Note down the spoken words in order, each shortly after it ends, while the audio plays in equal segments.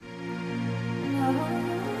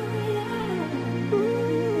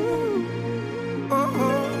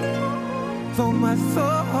So much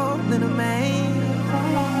soul in a man.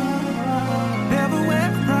 Never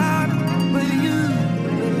went proud, but you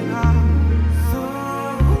are so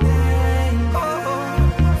dang.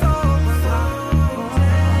 So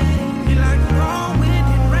dang. You like strong wind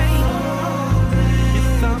and rain.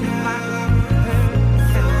 You're something like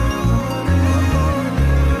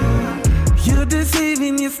you're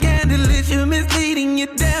deceiving, you're scandalous, you're misleading,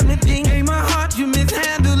 you're damaging. Ain't my heart, you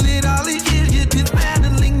mishandle it. All these years you're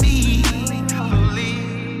dismantling me.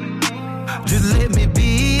 Just let me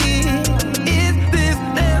be. Is this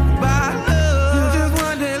left by love? You just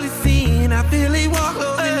one daily scene. I feel it